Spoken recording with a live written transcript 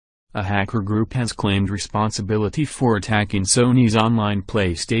A hacker group has claimed responsibility for attacking Sony's online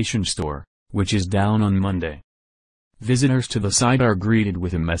PlayStation store, which is down on Monday. Visitors to the site are greeted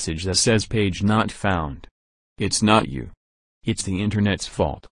with a message that says "Page not found." It's not you. It's the internet's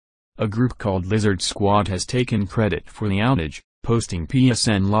fault. A group called Lizard Squad has taken credit for the outage, posting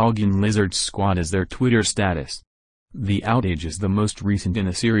PSN login Lizard Squad as their Twitter status. The outage is the most recent in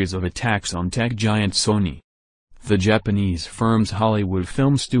a series of attacks on tech giant Sony. The Japanese firm's Hollywood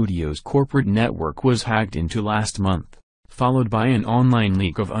film studio's corporate network was hacked into last month, followed by an online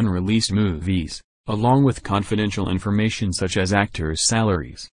leak of unreleased movies, along with confidential information such as actors'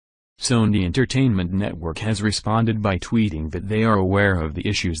 salaries. Sony Entertainment Network has responded by tweeting that they are aware of the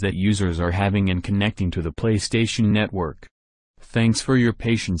issues that users are having in connecting to the PlayStation network. "Thanks for your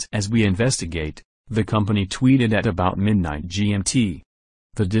patience as we investigate," the company tweeted at about midnight GMT.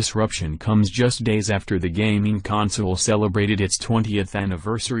 The disruption comes just days after the gaming console celebrated its 20th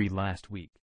anniversary last week.